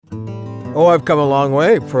Oh, I've come a long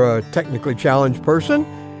way for a technically challenged person.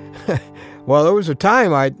 Well, there was a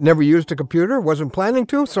time I never used a computer, wasn't planning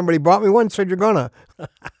to. Somebody bought me one and said, "You're gonna."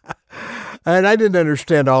 And I didn't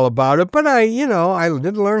understand all about it, but I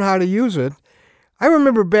did learn how to use it. I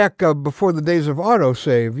remember back before the days of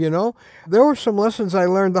autosave, there were some lessons I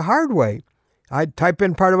learned the hard way. I'd type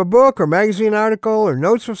in part of a book or magazine article or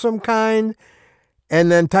notes of some kind, and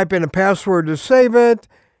then type in a password to save it,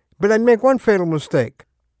 but I'd make one fatal mistake.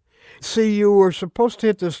 See, you were supposed to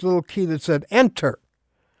hit this little key that said enter,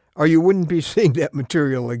 or you wouldn't be seeing that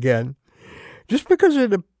material again. Just because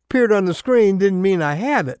it appeared on the screen didn't mean I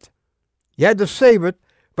had it. You had to save it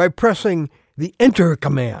by pressing the enter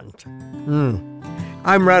command.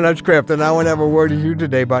 I'm Ron Hutchcraft, and I want to have a word with you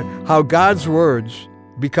today about how God's words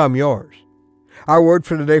become yours. Our word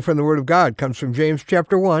for today from the Word of God comes from James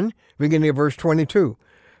chapter 1, beginning of verse 22.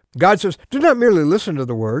 God says, "Do not merely listen to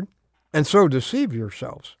the word and so deceive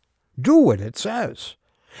yourselves. Do what it says.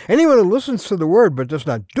 Anyone who listens to the word but does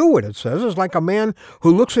not do what it says is like a man who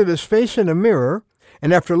looks at his face in a mirror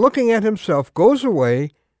and after looking at himself goes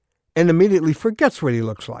away and immediately forgets what he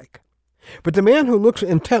looks like. But the man who looks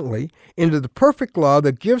intently into the perfect law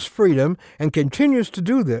that gives freedom and continues to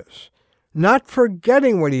do this, not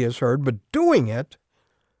forgetting what he has heard, but doing it,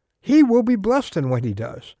 he will be blessed in what he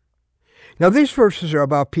does." Now, these verses are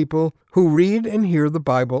about people who read and hear the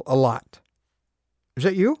Bible a lot. Is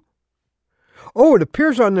that you? Oh, it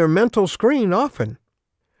appears on their mental screen often.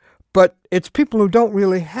 But it's people who don't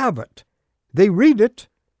really have it. They read it,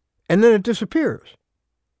 and then it disappears.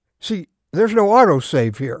 See, there's no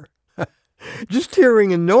autosave here. Just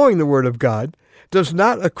hearing and knowing the Word of God does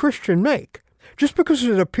not a Christian make. Just because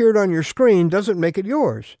it appeared on your screen doesn't make it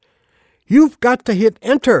yours. You've got to hit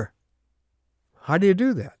enter. How do you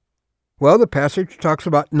do that? Well, the passage talks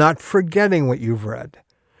about not forgetting what you've read.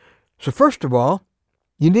 So first of all,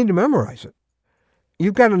 you need to memorize it.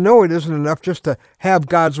 You've got to know it isn't enough just to have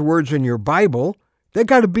God's words in your Bible. They've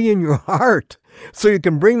got to be in your heart so you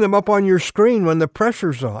can bring them up on your screen when the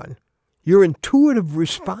pressure's on. Your intuitive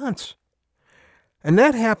response. And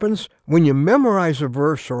that happens when you memorize a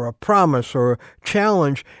verse or a promise or a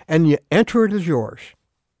challenge and you enter it as yours.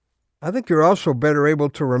 I think you're also better able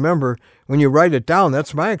to remember when you write it down.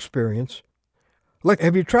 That's my experience. Look,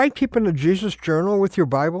 have you tried keeping a Jesus journal with your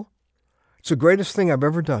Bible? It's the greatest thing I've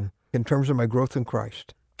ever done in terms of my growth in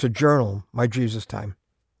Christ, to journal my Jesus time.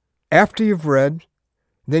 After you've read,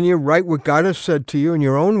 then you write what God has said to you in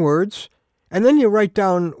your own words, and then you write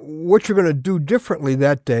down what you're going to do differently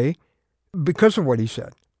that day because of what he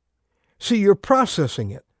said. See, you're processing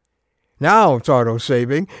it. Now it's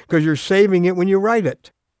auto-saving because you're saving it when you write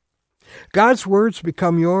it. God's words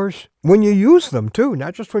become yours when you use them too,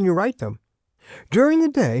 not just when you write them. During the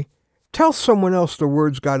day, tell someone else the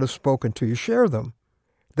words God has spoken to you. Share them.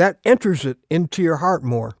 That enters it into your heart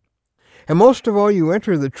more. And most of all, you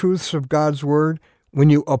enter the truths of God's Word when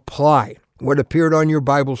you apply what appeared on your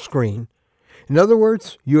Bible screen. In other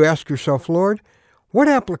words, you ask yourself, Lord, what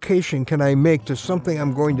application can I make to something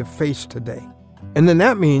I'm going to face today? And then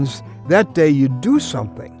that means that day you do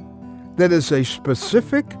something that is a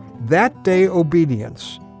specific, that day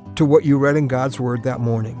obedience to what you read in God's Word that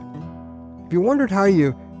morning. If you wondered how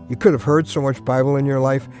you could have heard so much Bible in your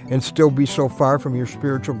life and still be so far from your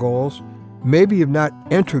spiritual goals, maybe you've not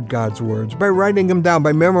entered God's words by writing them down,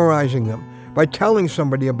 by memorizing them, by telling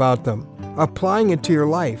somebody about them, applying it to your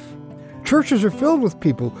life. Churches are filled with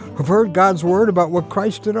people who've heard God's word about what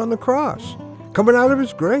Christ did on the cross, coming out of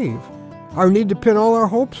his grave, our need to pin all our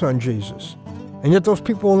hopes on Jesus. And yet those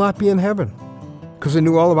people will not be in heaven because they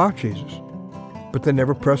knew all about Jesus, but they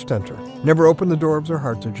never pressed enter, never opened the door of their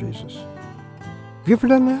heart to Jesus. Have you ever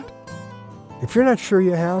done that? If you're not sure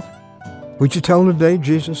you have, would you tell him today,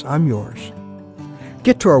 Jesus, I'm yours?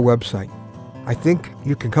 Get to our website. I think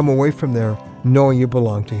you can come away from there knowing you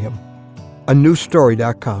belong to him.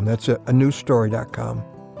 anewstory.com. That's it, anewstory.com.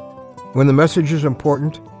 When the message is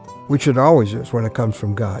important, which it always is when it comes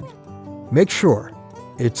from God, make sure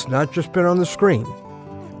it's not just been on the screen,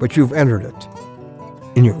 but you've entered it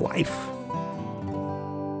in your life.